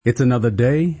It's another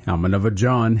day. I'm another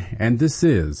John, and this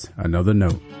is Another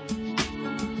Note.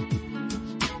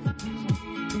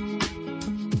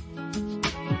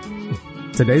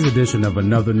 Today's edition of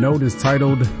Another Note is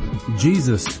titled,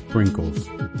 Jesus Sprinkles.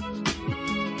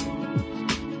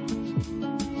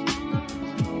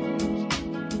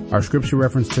 Our scripture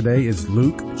reference today is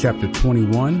Luke chapter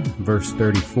 21, verse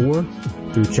 34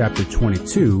 through chapter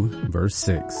 22, verse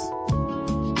 6.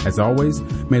 As always,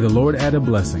 may the Lord add a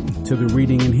blessing to the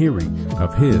reading and hearing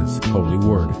of His holy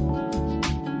word.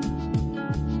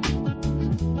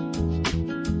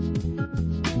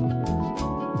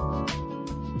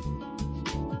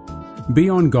 Be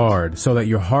on guard so that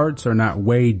your hearts are not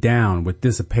weighed down with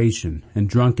dissipation and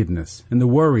drunkenness and the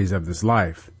worries of this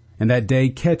life, and that day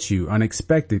catch you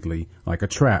unexpectedly like a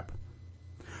trap.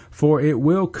 For it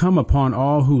will come upon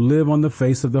all who live on the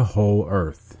face of the whole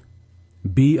earth.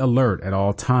 Be alert at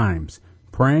all times,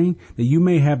 praying that you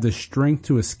may have the strength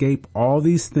to escape all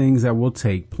these things that will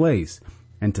take place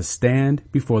and to stand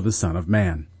before the Son of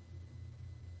Man.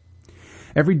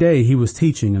 Every day he was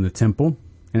teaching in the temple,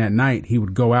 and at night he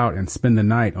would go out and spend the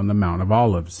night on the Mount of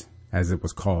Olives, as it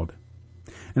was called.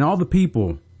 And all the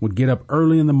people would get up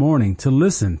early in the morning to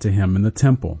listen to him in the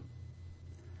temple.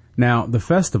 Now the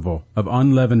festival of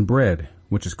unleavened bread,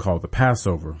 which is called the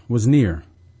Passover, was near.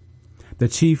 The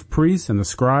chief priests and the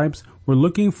scribes were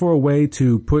looking for a way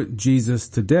to put Jesus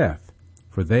to death,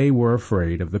 for they were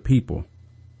afraid of the people.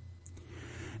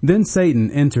 Then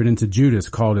Satan entered into Judas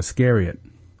called Iscariot,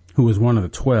 who was one of the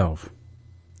 12.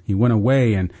 He went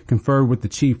away and conferred with the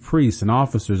chief priests and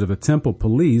officers of the temple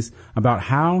police about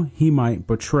how he might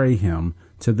betray him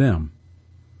to them.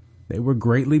 They were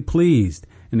greatly pleased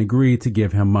and agreed to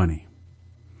give him money.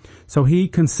 So he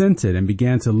consented and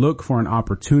began to look for an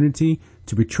opportunity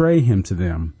to betray him to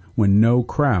them when no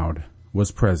crowd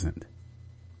was present.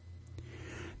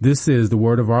 This is the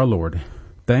word of our Lord.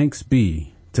 Thanks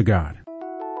be to God.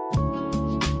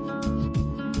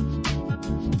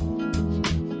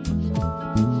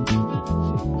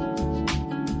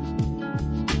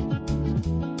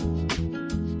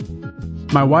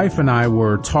 My wife and I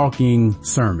were talking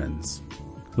sermons.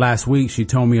 Last week she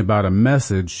told me about a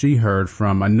message she heard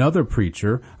from another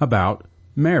preacher about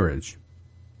marriage.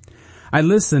 I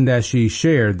listened as she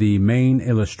shared the main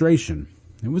illustration.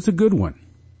 It was a good one.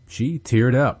 She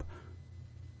teared up.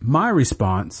 My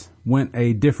response went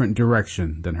a different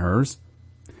direction than hers.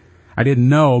 I didn't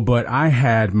know, but I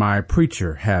had my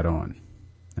preacher hat on.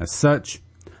 As such,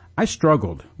 I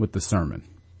struggled with the sermon.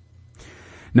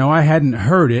 No, I hadn't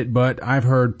heard it, but I've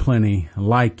heard plenty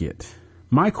like it.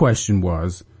 My question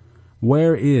was,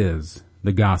 where is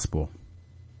the gospel?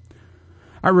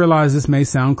 I realize this may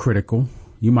sound critical.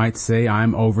 You might say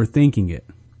I'm overthinking it.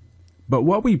 But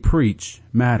what we preach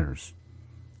matters.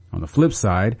 On the flip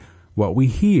side, what we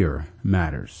hear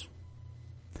matters.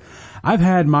 I've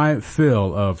had my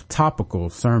fill of topical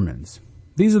sermons.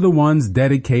 These are the ones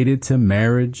dedicated to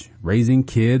marriage, raising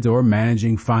kids, or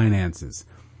managing finances.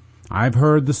 I've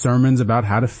heard the sermons about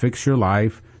how to fix your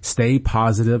life, stay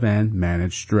positive, and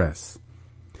manage stress.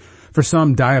 For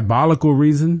some diabolical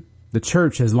reason, the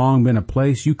church has long been a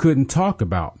place you couldn't talk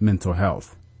about mental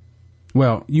health.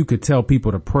 Well, you could tell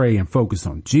people to pray and focus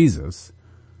on Jesus.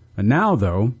 But now,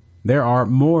 though, there are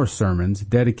more sermons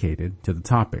dedicated to the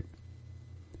topic.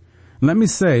 Let me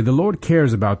say, the Lord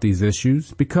cares about these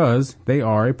issues because they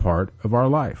are a part of our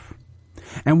life.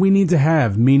 And we need to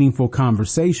have meaningful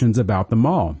conversations about them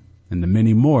all and the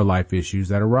many more life issues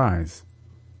that arise.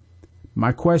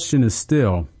 My question is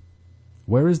still,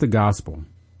 where is the gospel?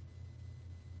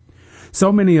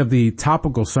 So many of the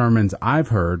topical sermons I've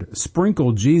heard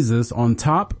sprinkle Jesus on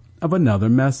top of another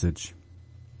message.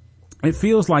 It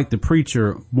feels like the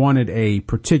preacher wanted a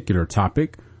particular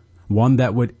topic, one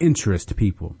that would interest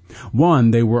people,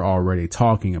 one they were already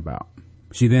talking about.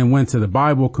 She then went to the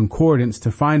Bible concordance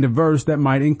to find a verse that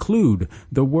might include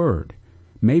the word,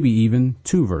 maybe even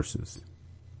 2 verses.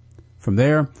 From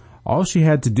there, all she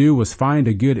had to do was find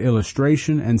a good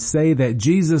illustration and say that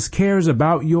Jesus cares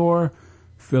about your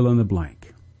fill in the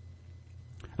blank.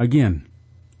 Again,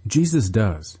 Jesus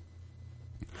does.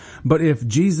 But if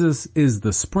Jesus is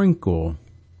the sprinkle,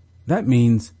 that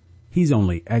means he's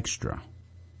only extra.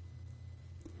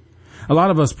 A lot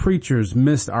of us preachers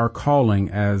missed our calling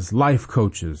as life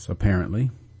coaches, apparently.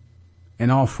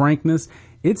 In all frankness,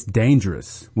 it's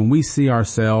dangerous when we see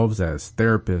ourselves as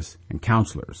therapists and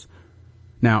counselors.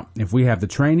 Now, if we have the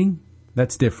training,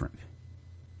 that's different.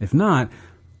 If not,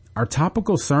 our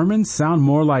topical sermons sound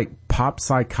more like pop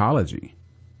psychology.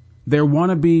 They're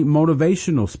wannabe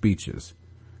motivational speeches,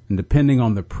 and depending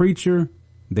on the preacher,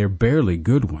 they're barely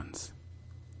good ones.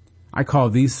 I call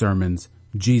these sermons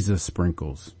Jesus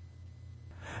sprinkles.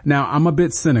 Now, I'm a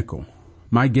bit cynical.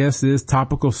 My guess is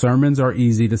topical sermons are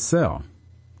easy to sell.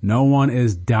 No one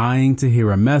is dying to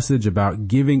hear a message about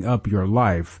giving up your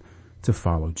life to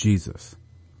follow Jesus.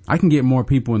 I can get more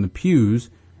people in the pews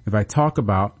if I talk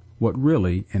about what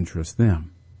really interests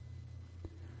them.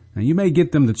 Now, you may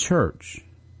get them to church,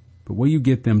 but will you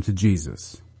get them to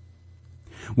Jesus?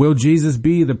 Will Jesus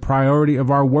be the priority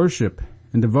of our worship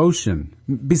and devotion?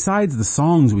 Besides the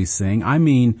songs we sing, I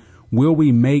mean, will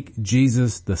we make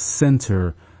Jesus the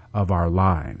center of our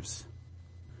lives?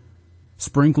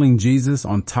 Sprinkling Jesus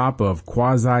on top of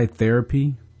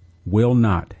quasi-therapy will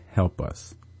not help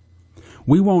us.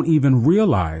 We won't even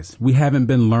realize we haven't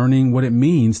been learning what it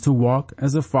means to walk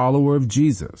as a follower of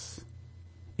Jesus.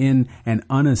 In an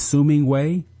unassuming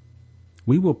way,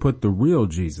 we will put the real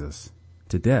Jesus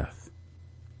to death.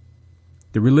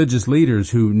 The religious leaders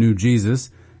who knew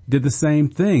Jesus did the same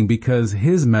thing because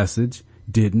his message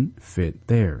didn't fit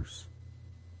theirs.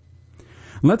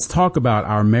 Let's talk about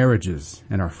our marriages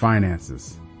and our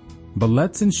finances, but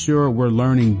let's ensure we're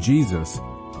learning Jesus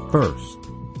first.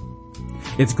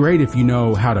 It's great if you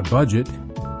know how to budget.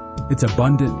 It's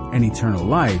abundant and eternal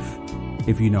life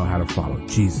if you know how to follow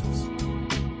Jesus.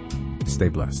 Stay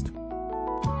blessed.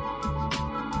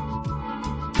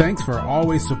 Thanks for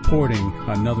always supporting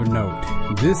Another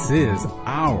Note. This is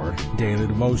our daily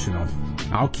devotional.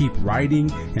 I'll keep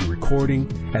writing and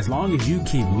recording as long as you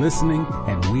keep listening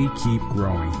and we keep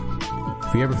growing.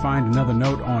 If you ever find Another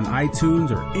Note on iTunes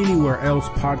or anywhere else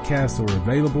podcasts are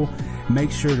available,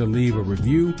 make sure to leave a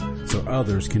review so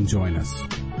others can join us.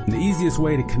 And the easiest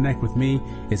way to connect with me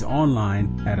is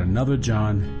online at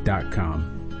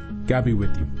anotherjohn.com. God be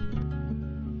with you.